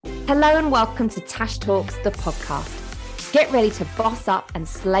Hello and welcome to Tash Talks, the podcast. Get ready to boss up and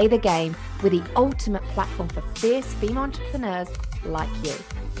slay the game with the ultimate platform for fierce female entrepreneurs like you.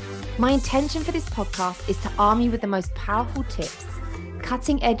 My intention for this podcast is to arm you with the most powerful tips,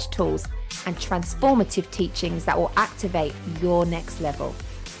 cutting edge tools, and transformative teachings that will activate your next level.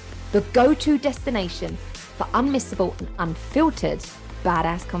 The go-to destination for unmissable and unfiltered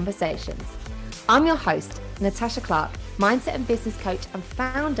badass conversations. I'm your host, Natasha Clark, mindset and business coach and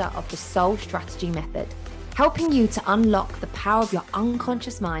founder of the Soul Strategy Method, helping you to unlock the power of your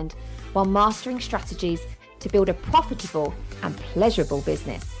unconscious mind while mastering strategies to build a profitable and pleasurable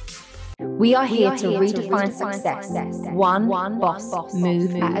business. We are here to redefine success, one boss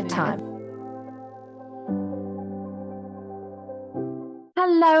move at a time.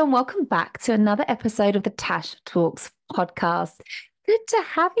 Hello and welcome back to another episode of the Tash Talks podcast. Good to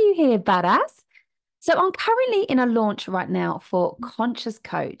have you here, badass. So I'm currently in a launch right now for Conscious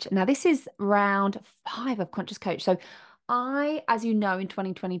Coach. Now, this is round 5 of Conscious Coach. So I, as you know, in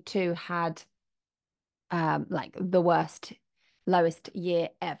 2022 had like the lowest year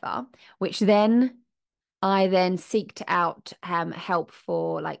ever, which then I seeked out help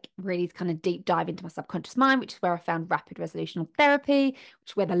for like really kind of deep dive into my subconscious mind, which is where I found rapid resolution therapy,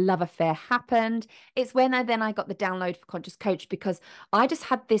 which is where the love affair happened. It's when I got the download for Conscious Coach, because I just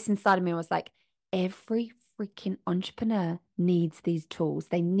had this inside of me. I was like, every freaking entrepreneur needs these tools.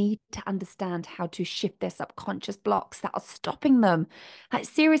 They need to understand how to shift their subconscious blocks that are stopping them, like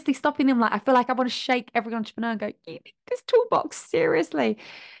seriously stopping them. Like I feel like I want to shake every entrepreneur and go, you need this toolbox, seriously.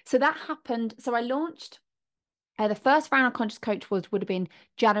 So that happened. So I launched. The first round of Conscious Coach would have been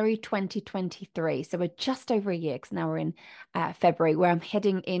January 2023. So we're just over a year, because now we're in February, where I'm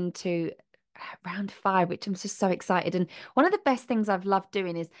heading into round 5, which I'm just so excited. And one of the best things I've loved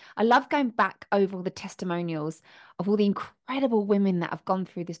doing is I love going back over all the testimonials of all the incredible women that have gone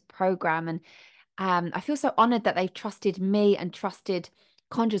through this program. And I feel so honored that they've trusted me and trusted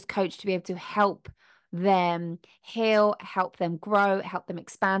Conscious Coach to be able to help them heal, help them grow, help them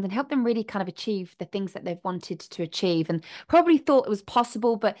expand, and help them really kind of achieve the things that they've wanted to achieve and probably thought it was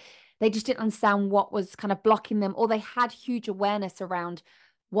possible, but they just didn't understand what was kind of blocking them, or they had huge awareness around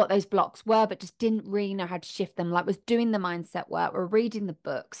what those blocks were, but just didn't really know how to shift them. Like was doing the mindset work, were reading the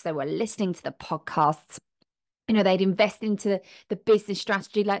books, they were listening to the podcasts. You know, they'd invest into the business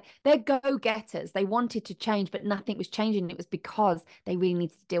strategy. Like they're go-getters. They wanted to change, but nothing was changing. It was because they really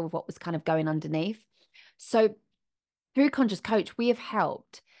needed to deal with what was kind of going underneath. So through Conscious Coach, we have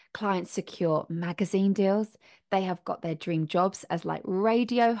helped clients secure magazine deals. They have got their dream jobs as like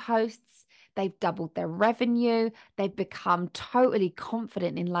radio hosts. They've doubled their revenue. They've become totally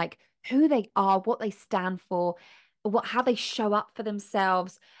confident in like who they are, what they stand for, how they show up for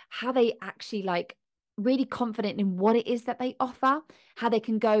themselves, how they actually like really confident in what it is that they offer, how they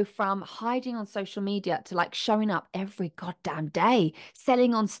can go from hiding on social media to like showing up every goddamn day,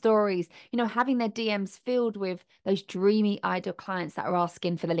 selling on stories, you know, having their DMs filled with those dreamy ideal clients that are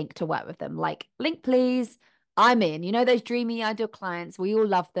asking for the link to work with them. Like, link, please. I'm in. You know, those dreamy ideal clients, we all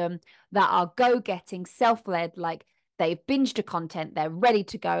love them, that are go-getting, self-led, like they've binged the content, they're ready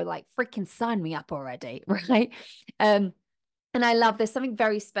to go, like freaking sign me up already, right? And I love, there's something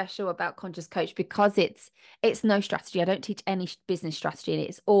very special about Conscious Coach because it's no strategy. I don't teach any business strategy, and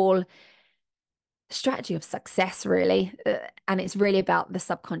it's all strategy of success, really. And it's really about the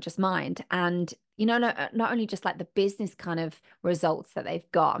subconscious mind. And, you know, not only just like the business kind of results that they've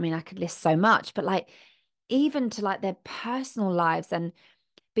got. I mean, I could list so much, but like even to like their personal lives and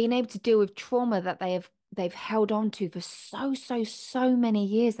being able to deal with trauma that they've held on to for so many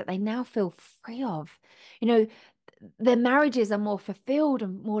years that they now feel free of. You know, their marriages are more fulfilled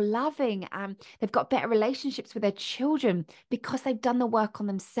and more loving, and they've got better relationships with their children because they've done the work on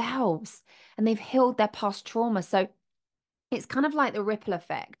themselves and they've healed their past trauma. So it's kind of like the ripple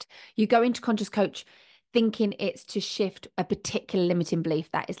effect. You go into Conscious Coach thinking it's to shift a particular limiting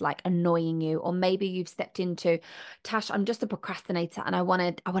belief that is like annoying you, or maybe you've stepped into, Tash, I'm just a procrastinator and I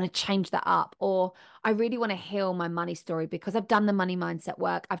want to change that up, or I really want to heal my money story because I've done the money mindset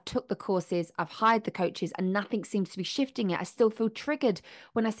work, I've took the courses, I've hired the coaches, and nothing seems to be shifting it. I still feel triggered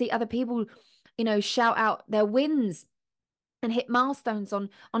when I see other people, you know, shout out their wins and hit milestones on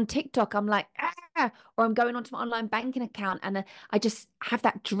TikTok. I'm like, or I'm going onto my online banking account and I just have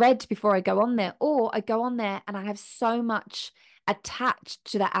that dread before I go on there, or I go on there and I have so much attached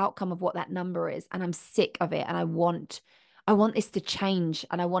to the outcome of what that number is, and I'm sick of it, and I want this to change,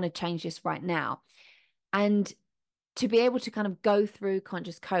 and I want to change this right now. And to be able to kind of go through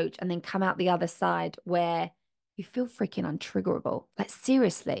Conscious Coach and then come out the other side where you feel freaking untriggerable, like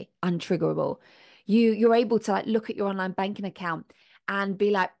seriously untriggerable. You're able to like look at your online banking account and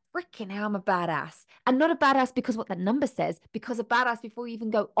be like, freaking hell, I'm a badass. And not a badass because what that number says, because a badass before you even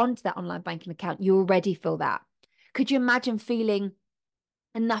go onto that online banking account, you already feel that. Could you imagine feeling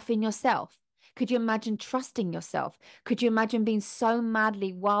enough in yourself? Could you imagine trusting yourself? Could you imagine being so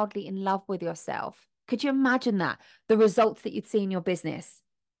madly, wildly in love with yourself? Could you imagine that? The results that you'd see in your business.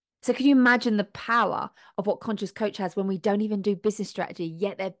 So can you imagine the power of what Conscious Coach has when we don't even do business strategy,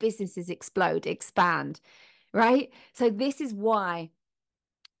 yet their businesses explode, expand, right? So this is why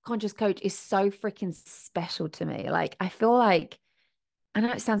Conscious Coach is so freaking special to me. Like, I feel like, I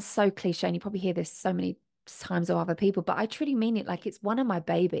know it sounds so cliche, and you probably hear this so many times of other people, but I truly mean it. Like, it's one of my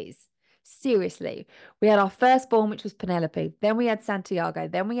babies. Seriously. We had our firstborn, which was Penelope. Then we had Santiago.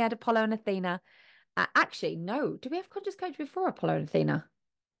 Then we had Apollo and Athena. Actually, no. Did we have Conscious Coach before Apollo and Athena?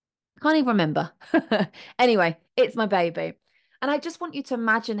 Can't even remember. Anyway, it's my baby. And I just want you to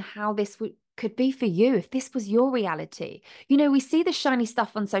imagine how this could be for you if this was your reality. You know, we see the shiny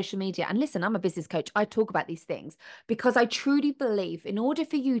stuff on social media. And listen, I'm a business coach. I talk about these things because I truly believe in order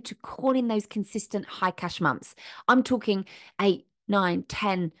for you to call in those consistent high cash months, I'm talking 8, 9,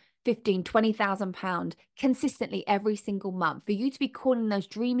 10, 15, 20,000 pound consistently every single month. For you to be calling those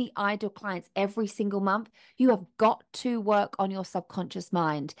dreamy ideal clients every single month, you have got to work on your subconscious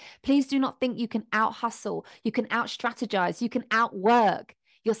mind. Please do not think you can out hustle, you can out strategize, you can outwork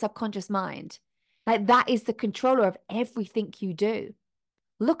your subconscious mind. Like that is the controller of everything you do.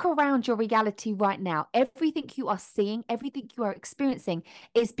 Look around your reality right now. Everything you are seeing, everything you are experiencing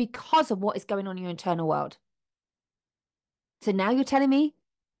is because of what is going on in your internal world. So now you're telling me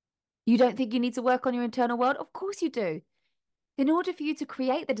you don't think you need to work on your internal world? Of course you do. In order for you to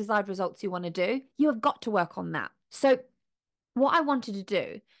create the desired results you want to do, you have got to work on that. So, what I wanted to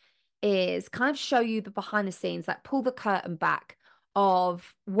do is kind of show you the behind the scenes, like pull the curtain back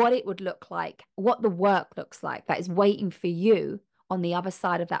of what it would look like, what the work looks like that is waiting for you on the other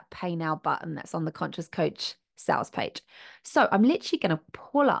side of that pay now button that's on the Conscious Coach sales page. So, I'm literally going to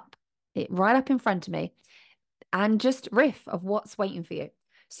pull up it right up in front of me and just riff of what's waiting for you.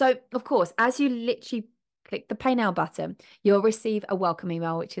 So, of course, as you literally click the pay now button, you'll receive a welcome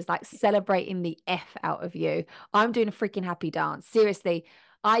email, which is like celebrating the F out of you. I'm doing a freaking happy dance. Seriously,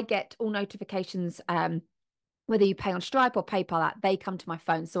 I get all notifications, whether you pay on Stripe or PayPal, that they come to my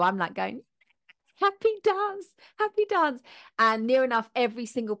phone. So I'm like going, happy dance, happy dance. And near enough, every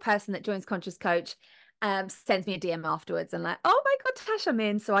single person that joins Conscious Coach sends me a DM afterwards and like, oh my God, Tash, I'm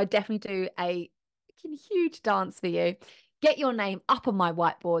in. So I definitely do a huge dance for you. Get your name up on my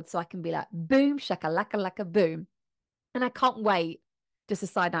whiteboard so I can be like, boom, shakalaka laka boom. And I can't wait. Just a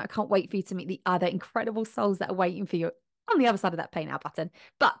side note, I can't wait for you to meet the other incredible souls that are waiting for you on the other side of that pay now button.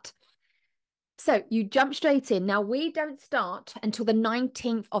 But so you jump straight in. Now we don't start until the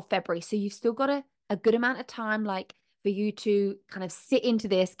 19th of February. So you've still got a good amount of time, like for you to kind of sit into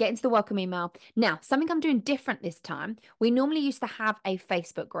this, get into the welcome email. Now, something I'm doing different this time. We normally used to have a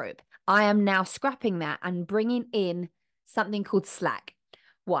Facebook group. I am now scrapping that and bringing in something called Slack.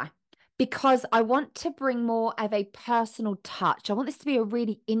 Why? Because I want to bring more of a personal touch. I want this to be a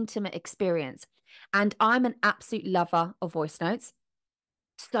really intimate experience. And I'm an absolute lover of voice notes.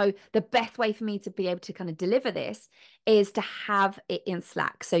 So the best way for me to be able to kind of deliver this is to have it in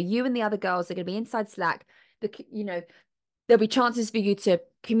Slack. So you and the other girls are going to be inside Slack. There'll be chances for you to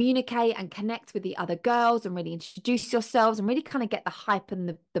communicate and connect with the other girls and really introduce yourselves and really kind of get the hype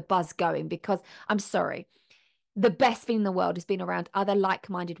and the buzz going. Because I'm sorry, the best thing in the world is being around other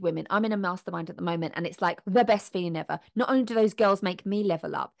like-minded women. I'm in a mastermind at the moment, and it's like the best feeling ever. Not only do those girls make me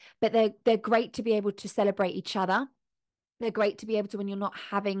level up, but they're great to be able to celebrate each other. They're great to be able to, when you're not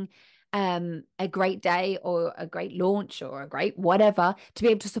having a great day or a great launch or a great whatever, to be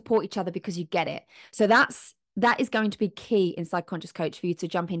able to support each other because you get it. So that is going to be key inside Conscious Coach for you to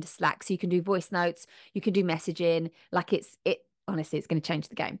jump into Slack. So you can do voice notes, you can do messaging, like honestly, it's going to change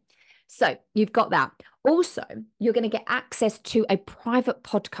the game. So you've got that. Also, you're going to get access to a private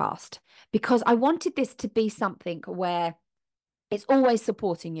podcast because I wanted this to be something where it's always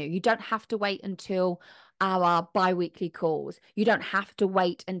supporting you. You don't have to wait until our bi-weekly calls. You don't have to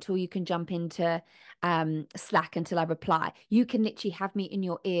wait until you can jump into Slack until I reply. You can literally have me in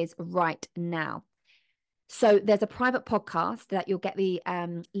your ears right now. So there's a private podcast that you'll get the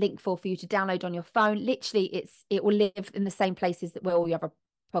link for you to download on your phone. Literally, it will live in the same places that where all your other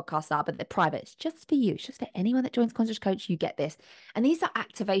podcasts are, but they're private. It's just for you. It's just for anyone that joins Conscious Coach, you get this. And these are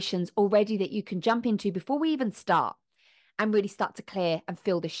activations already that you can jump into before we even start and really start to clear and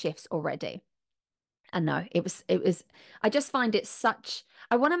feel the shifts already. And no, it was, I just find it such,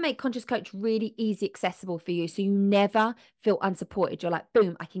 I want to make Conscious Coach really easy, accessible for you. So you never feel unsupported. You're like,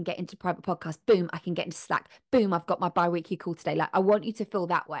 boom, I can get into private podcast. Boom, I can get into Slack. Boom, I've got my bi-weekly call today. Like, I want you to feel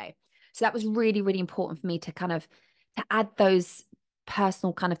that way. So that was really, really important for me to kind of to add those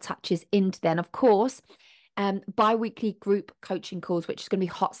personal kind of touches into then. Of course, bi-weekly group coaching calls, which is going to be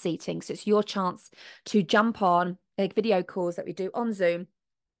hot seating. So it's your chance to jump on like video calls that we do on Zoom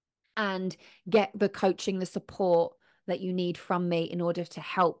and get the coaching, the support that you need from me in order to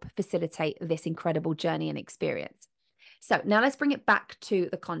help facilitate this incredible journey and experience. So now let's bring it back to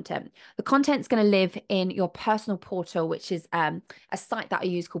the content. The content's going to live in your personal portal, which is a site that I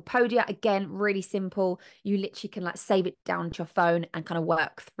use called Podia. Again, really simple. You literally can like save it down to your phone and kind of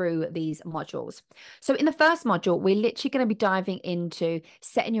work through these modules. So in the first module, we're literally going to be diving into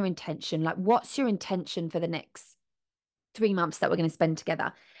setting your intention. Like, what's your intention for the next 3 months that we're going to spend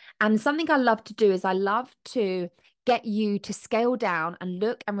together? And something I love to do is I love to get you to scale down and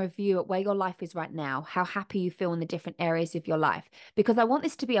look and review at where your life is right now, how happy you feel in the different areas of your life, because I want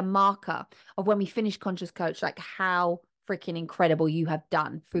this to be a marker of when we finish Conscious Coach, like how freaking incredible you have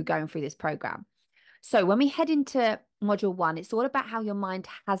done through going through this program. So when we head into module 1, it's all about how your mind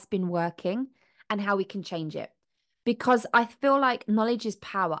has been working and how we can change it. Because I feel like knowledge is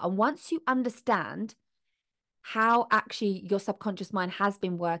power. And once you understand how actually your subconscious mind has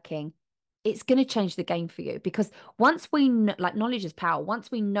been working, it's going to change the game for you. Because once we know, like, knowledge is power.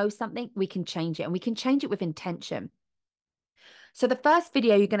 Once we know something, we can change it, and we can change it with intention. So the first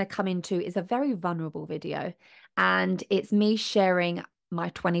video you're going to come into is a very vulnerable video, and it's me sharing my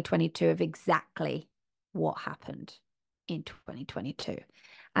 2022 of exactly what happened in 2022.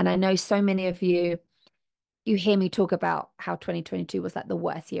 And I know so many of you, you hear me talk about how 2022 was like the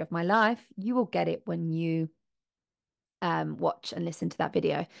worst year of my life. You will get it when you watch and listen to that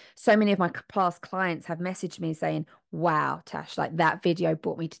video. So many of my past clients have messaged me saying, wow, Tash, like that video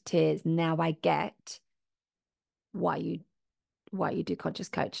brought me to tears. Now I get why you do Conscious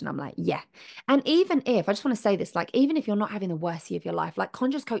Coach. And I'm like, yeah. And even if, I just want to say this, like, even if you're not having the worst year of your life, like,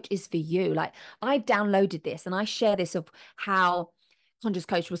 Conscious Coach is for you. Like, I downloaded this and I share this of how Conscious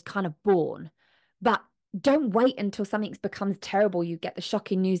Coach was kind of born. But don't wait until something becomes terrible. You get the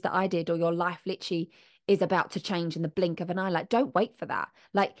shocking news that I did, or your life literally is about to change in the blink of an eye. Like, don't wait for that.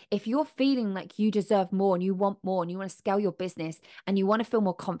 Like, if you're feeling like you deserve more and you want more and you want to scale your business and you want to feel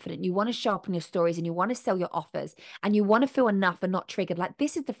more confident, you want to sharpen your stories and you want to sell your offers and you want to feel enough and not triggered, like,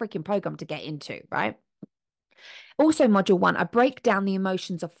 this is the freaking program to get into, right? Also, module 1, I break down the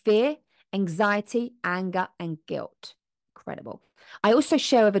emotions of fear, anxiety, anger, and guilt. Incredible. I also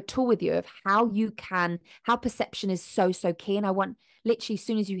share a tool with you of how perception is so, so key. And I want literally, as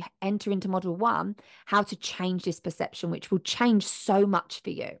soon as you enter into module 1, how to change this perception, which will change so much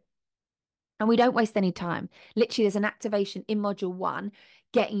for you. And we don't waste any time. Literally, there's an activation in module 1,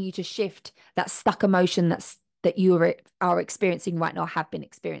 getting you to shift that stuck emotion that you are experiencing right now, have been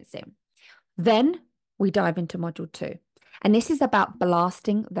experiencing. Then we dive into module 2. And this is about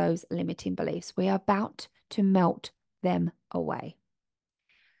blasting those limiting beliefs. We are about to melt them away.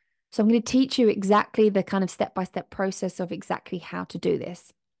 So I'm going to teach you exactly the kind of step-by-step process of exactly how to do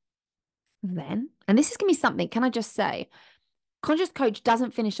this. Then, and this is going to be something, can I just say, Conscious Coach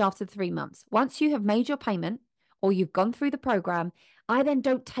doesn't finish after 3 months. Once you have made your payment or you've gone through the program, I then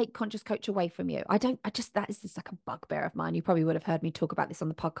don't take Conscious Coach away from you. That is just like a bugbear of mine. You probably would have heard me talk about this on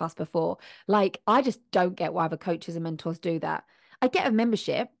the podcast before. Like, I just don't get why other coaches and mentors do that. I get a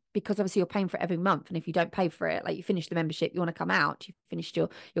membership because obviously you're paying for it every month. And if you don't pay for it, like, you finish the membership, you want to come out, you finished your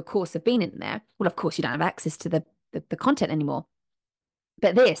course of being in there. Well, of course, you don't have access to the content anymore.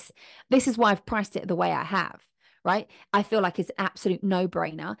 But this is why I've priced it the way I have, right? I feel like it's an absolute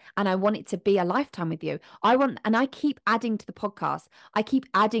no-brainer, and I want it to be a lifetime with you. And I keep adding to the podcast. I keep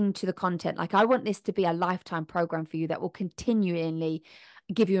adding to the content. Like, I want this to be a lifetime program for you that will continually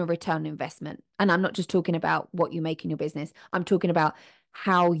give you a return on investment. And I'm not just talking about what you make in your business. I'm talking about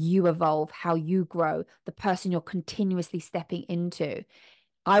how you evolve, how you grow, the person you're continuously stepping into.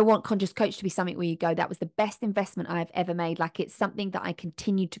 I want Conscious Coach to be something where you go, that was the best investment I've ever made. Like, it's something that I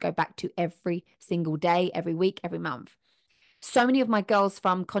continue to go back to every single day, every week, every month. So many of my girls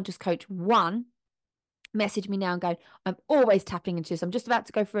from Conscious Coach 1 message me now and go, I'm always tapping into this. I'm just about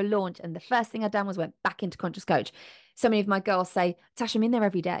to go for a launch. And the first thing I've done was went back into Conscious Coach. So many of my girls say, Tash, I'm in there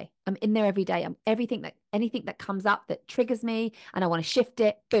every day. I'm in there every day. Anything that comes up that triggers me and I want to shift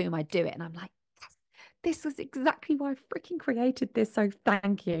it, boom, I do it. And I'm like, this was exactly why I freaking created this. So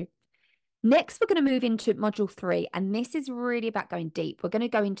thank you. Next, we're going to move into module 3. And this is really about going deep. We're going to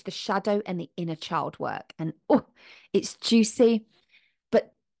go into the shadow and the inner child work. And it's juicy,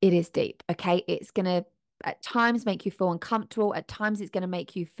 but it is deep. Okay. It's going to at times make you feel uncomfortable. At times it's going to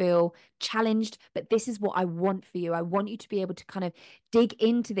make you feel challenged. But this is what I want for you. I want you to be able to kind of dig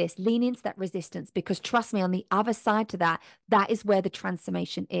into this, lean into that resistance, because trust me, on the other side to that, that is where the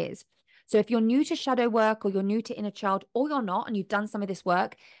transformation is. So if you're new to shadow work, or you're new to inner child, or you're not, and you've done some of this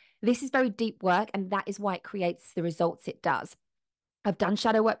work, this is very deep work. And that is why it creates the results it does. I've done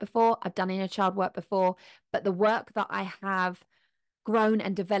shadow work before, I've done inner child work before, but the work that I have grown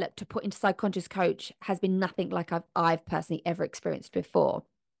and developed to put into Psychology Coach has been nothing like I've personally ever experienced before.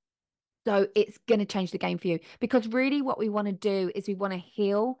 So it's going to change the game for you, because really what we want to do is we want to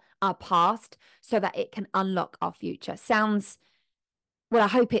heal our past so that it can unlock our future. Sounds, well, I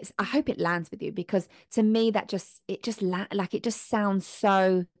hope it lands with you, because to me that like it just sounds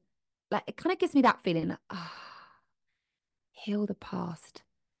so, like it kind of gives me that feeling like, heal the past,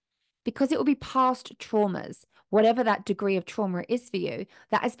 because it will be past traumas, whatever that degree of trauma is for you,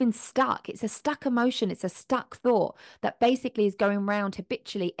 that has been stuck. It's a stuck emotion. It's a stuck thought that basically is going around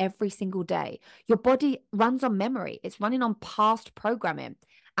habitually every single day. Your body runs on memory. It's running on past programming.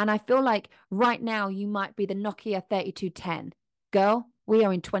 And I feel like right now you might be the Nokia 3210. Girl, we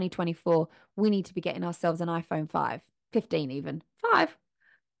are in 2024. We need to be getting ourselves an iPhone 5, 15 even. 5.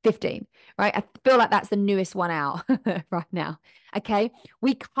 15, right? I feel like that's the newest one out right now. Okay.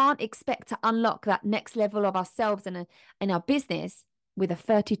 We can't expect to unlock that next level of ourselves in our business with a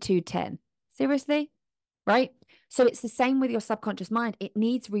 3210. Seriously? Right? So it's the same with your subconscious mind. It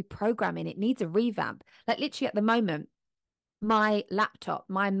needs reprogramming, it needs a revamp. Like literally at the moment, my laptop,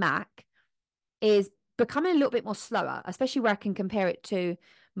 my Mac, is becoming a little bit more slower, especially where I can compare it to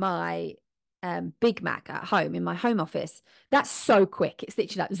my Big Mac at home in my home office. That's so quick. It's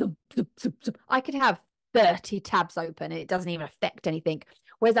literally like zoom, zoom, zoom, zoom. I could have 30 tabs open and it doesn't even affect anything.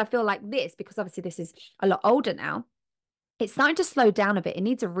 Whereas I feel like this, because obviously this is a lot older now, it's starting to slow down a bit. It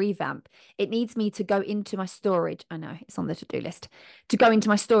needs a revamp. It needs me to go into my storage. I know it's on the to-do list, to go into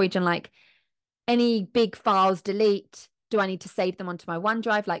my storage and like any big files delete. Do I need to save them onto my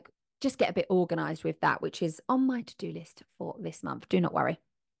OneDrive? Like just get a bit organized with that, which is on my to-do list for this month. Do not worry.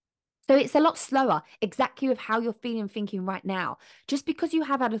 So it's a lot slower, exactly with how you're feeling, thinking right now. Just because you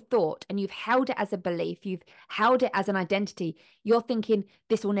have had a thought and you've held it as a belief, you've held it as an identity, you're thinking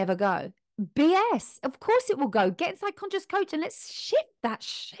this will never go. BS. Of course it will go. Get inside conscious coach and let's shift that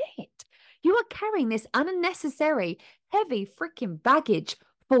shit. You are carrying this unnecessary, heavy freaking baggage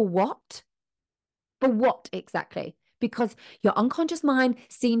for what? For what exactly? Because your unconscious mind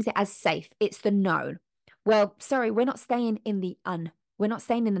seems it as safe. It's the known. Well, sorry, we're not staying in the we're not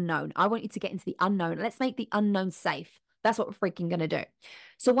staying in the known. I want you to get into the unknown. Let's make the unknown safe. That's what we're freaking going to do.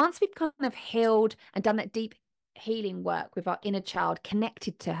 So once we've kind of healed and done that deep healing work with our inner child,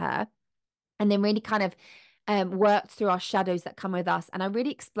 connected to her, and then really kind of worked through our shadows that come with us. And I really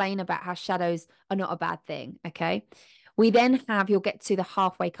explain about how shadows are not a bad thing. Okay. We then have, you'll get to the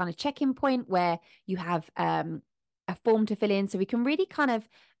halfway kind of check-in point where you have a form to fill in. So we can really kind of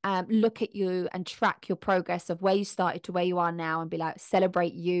look at you and track your progress of where you started to where you are now, and be like,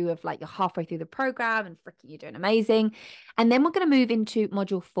 celebrate you of like you're halfway through the program and freaking you're doing amazing. And then we're going to move into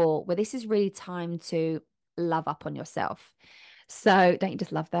module 4, where this is really time to love up on yourself. So don't you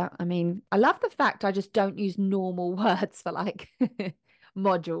just love that? I mean, I love the fact I just don't use normal words for like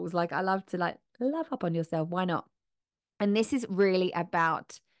modules. Like I love to like love up on yourself. Why not? And this is really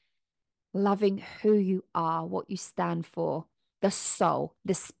about loving who you are, what you stand for, the soul,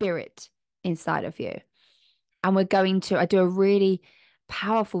 the spirit inside of you. And I do a really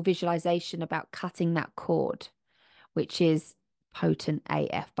powerful visualization about cutting that cord, which is potent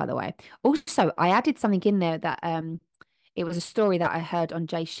AF, by the way. Also, I added something in there that it was a story that I heard on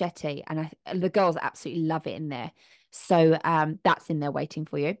Jay Shetty, and the girls absolutely love it in there. So that's in there waiting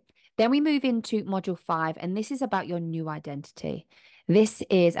for you. Then we move into module 5, and this is about your new identity. This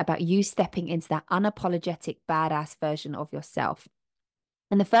is about you stepping into that unapologetic badass version of yourself.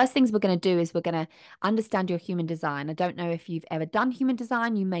 And the first things we're going to do is we're going to understand your human design. I don't know if you've ever done human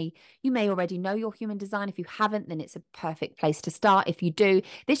design. You may already know your human design. If you haven't, then it's a perfect place to start. If you do,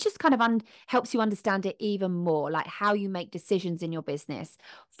 this just kind of helps you understand it even more, like how you make decisions in your business.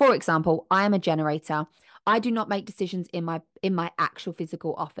 For example, I am a generator. I do not make decisions in my actual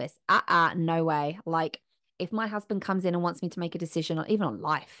physical office. No way. Like if my husband comes in and wants me to make a decision, or even on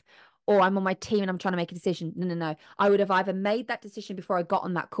life, or I'm on my team and I'm trying to make a decision. No, no, no. I would have either made that decision before I got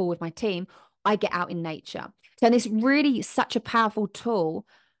on that call with my team. I get out in nature. So this really such a powerful tool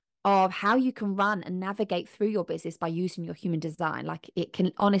of how you can run and navigate through your business by using your human design. Like it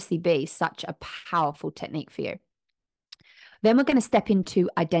can honestly be such a powerful technique for you. Then we're going to step into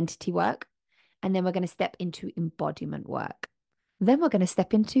identity work, and then we're going to step into embodiment work. Then we're going to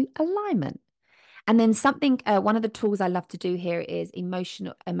step into alignment. And then something, one of the tools I love to do here is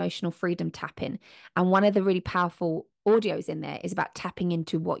emotional freedom tapping. And one of the really powerful audios in there is about tapping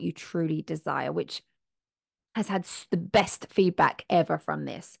into what you truly desire, which has had the best feedback ever from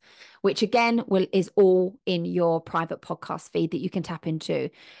this, which again is all in your private podcast feed that you can tap into.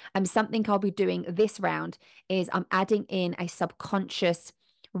 Something I'll be doing this round is I'm adding in a subconscious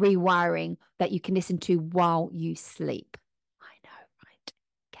rewiring that you can listen to while you sleep. I know, right?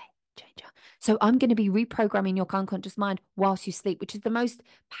 Okay, changer. So I'm going to be reprogramming your unconscious mind whilst you sleep, which is the most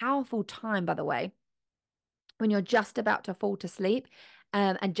powerful time, by the way, when you're just about to fall to sleep,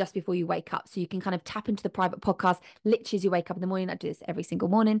 and just before you wake up. So you can kind of tap into the private podcast literally as you wake up in the morning. I do this every single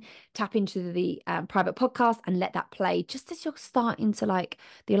morning. Tap into the private podcast and let that play just as you're starting to, like,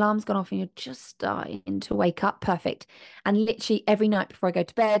 the alarm's gone off and you're just starting to wake up. Perfect. And literally every night before I go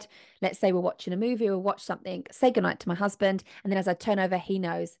to bed, let's say we're watching a movie or watch something, say goodnight to my husband. And then as I turn over, he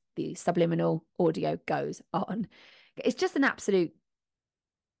knows the subliminal audio goes on. It's just an absolute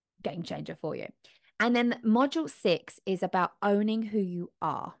game changer for you. And then module 6 is about owning who you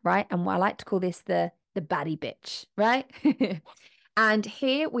are, right? And I like to call this the baddie bitch, right? And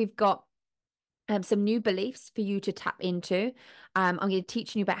here we've got some new beliefs for you to tap into. I'm going to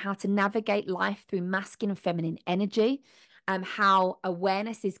teach you about how to navigate life through masculine and feminine energy, how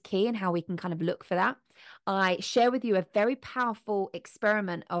awareness is key and how we can kind of look for that. I share with you a very powerful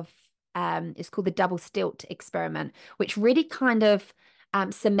experiment of, it's called the double stilt experiment, which really kind of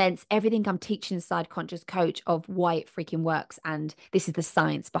cements everything I'm teaching inside Conscious Coach of why it freaking works. And this is the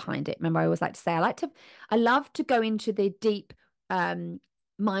science behind it. Remember, I always like to say, I love to go into the deep,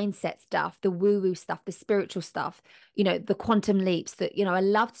 mindset stuff, the woo-woo stuff, the spiritual stuff, the quantum leaps that, I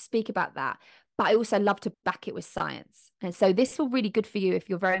love to speak about that, but I also love to back it with science. And so this will really good for you if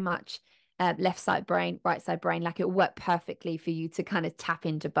you're very much left side brain, right side brain, like it will work perfectly for you to kind of tap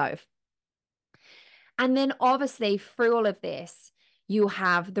into both. And then obviously through all of this, you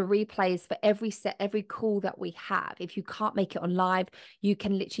have the replays for every call that we have. If you can't make it on live, you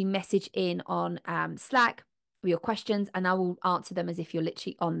can literally message in on Slack with your questions and I will answer them as if you're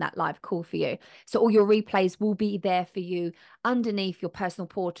literally on that live call for you. So all your replays will be there for you underneath your personal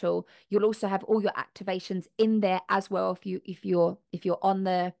portal. You'll also have all your activations in there as well. If you're on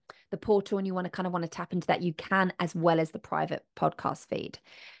the portal and you want to tap into that, you can, as well as the private podcast feed.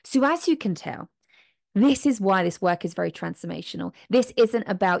 So as you can tell, this is why this work is very transformational. This isn't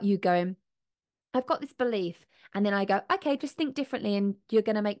about you going, I've got this belief, and then I go, okay, just think differently and you're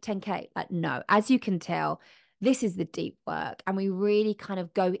going to make 10K. Like, no, as you can tell, this is the deep work. And we really kind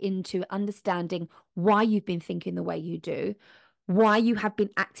of go into understanding why you've been thinking the way you do, why you have been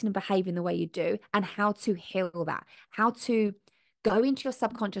acting and behaving the way you do, and how to heal that, how to go into your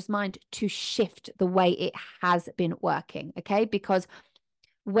subconscious mind to shift the way it has been working. Okay. Because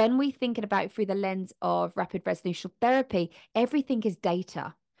when we thinking about it through the lens of rapid resolution therapy, everything is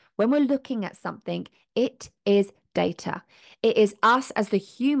data. When we're looking at something, it is data. It is us as the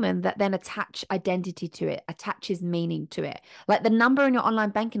human that then attach identity to it, attaches meaning to it. Like the number in your online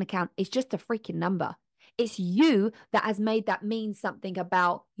banking account is just a freaking number. It's you that has made that mean something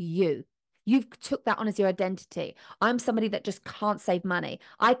about you. You've took that on as your identity. I'm somebody that just can't save money.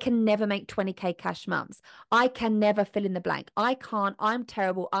 I can never make 20K cash months. I can never fill in the blank. I can't. I'm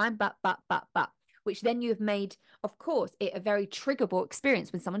terrible. I'm but. Which then you have made, of course, it a very triggerable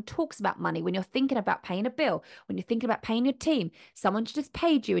experience when someone talks about money, when you're thinking about paying a bill, when you're thinking about paying your team, someone's just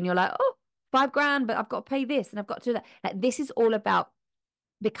paid you and you're like, oh, 5 grand, but I've got to pay this and I've got to do that. Like this is all about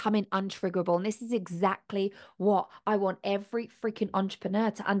becoming untriggerable. And this is exactly what I want every freaking entrepreneur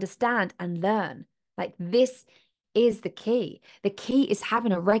to understand and learn. Like this is the key. The key is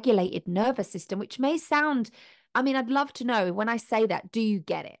having a regulated nervous system, which may sound, I mean, I'd love to know when I say that, do you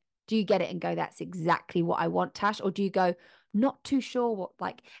get it? Do you get it and go, that's exactly what I want, Tash? Or do you go, not too sure what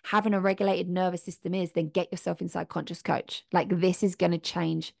like having a regulated nervous system is, then get yourself inside Conscious Coach. Like this is going to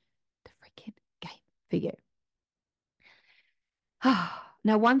change the freaking game for you.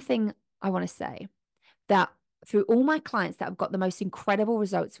 Now, one thing I want to say that through all my clients that have got the most incredible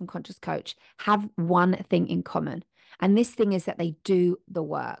results from Conscious Coach have one thing in common. And this thing is that they do the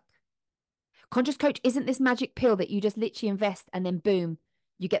work. Conscious Coach isn't this magic pill that you just literally invest and then boom,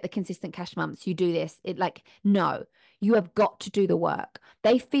 you get the consistent cash months. You do this. No, you have got to do the work.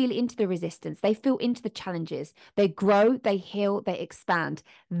 They feel into the resistance. They feel into the challenges. They grow, they heal, they expand.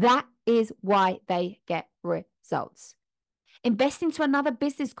 That is why they get results. Invest into another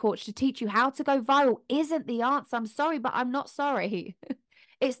business coach to teach you how to go viral isn't the answer. I'm sorry, but I'm not sorry.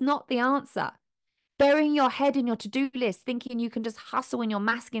 It's not the answer. Burying your head in your to-do list, thinking you can just hustle in your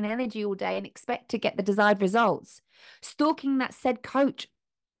masculine energy all day and expect to get the desired results. Stalking that said coach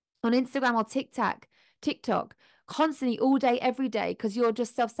on Instagram or TikTok, constantly, all day, every day, because you're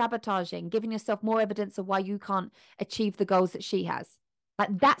just self-sabotaging, giving yourself more evidence of why you can't achieve the goals that she has.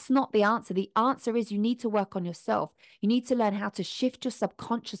 Like, that's not the answer. The answer is you need to work on yourself. You need to learn how to shift your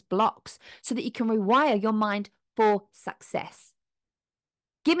subconscious blocks so that you can rewire your mind for success.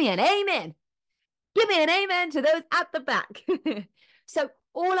 Give me an amen. Give me an amen to those at the back. So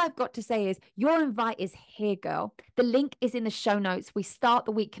all I've got to say is your invite is here, girl. The link is in the show notes. We start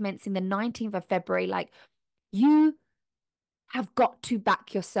the week commencing the 19th of February. Like, you have got to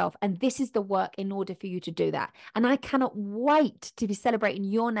back yourself. And this is the work in order for you to do that. And I cannot wait to be celebrating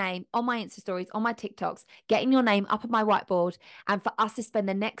your name on my Insta stories, on my TikToks, getting your name up on my whiteboard, and for us to spend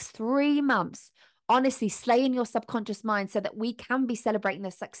the next 3 months honestly slaying your subconscious mind so that we can be celebrating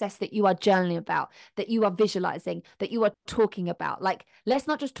the success that you are journaling about, that you are visualizing, that you are talking about. Like, let's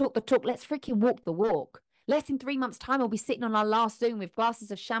not just talk the talk, let's freaking walk the walk. Less than 3 months' time, we'll be sitting on our last Zoom with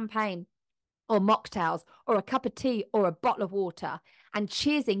glasses of champagne or mocktails or a cup of tea or a bottle of water and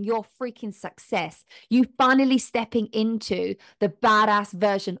cheersing your freaking success. You finally stepping into the badass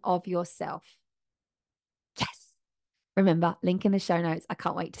version of yourself. Yes. Remember, link in the show notes. I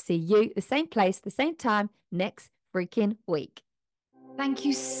can't wait to see you the same place, the same time next freaking week. Thank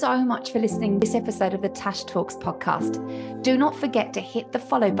you so much for listening to this episode of the Tash Talks podcast. Do not forget to hit the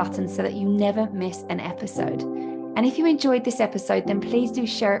follow button so that you never miss an episode. And if you enjoyed this episode, then please do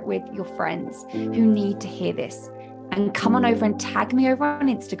share it with your friends who need to hear this. And come on over and tag me over on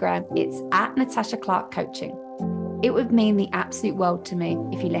Instagram. It's at Natasha Clark Coaching. It would mean the absolute world to me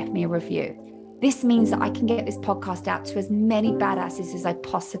if you left me a review. This means that I can get this podcast out to as many badasses as I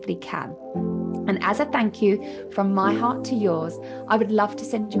possibly can. And as a thank you from my heart to yours, I would love to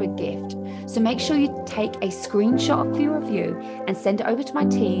send you a gift. So make sure you take a screenshot of your review and send it over to my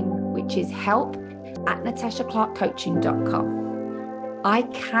team, which is help@natashaclarkcoaching.com. I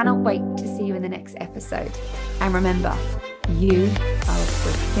cannot wait to see you in the next episode. And remember, you are a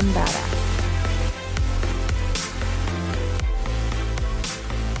freaking badass.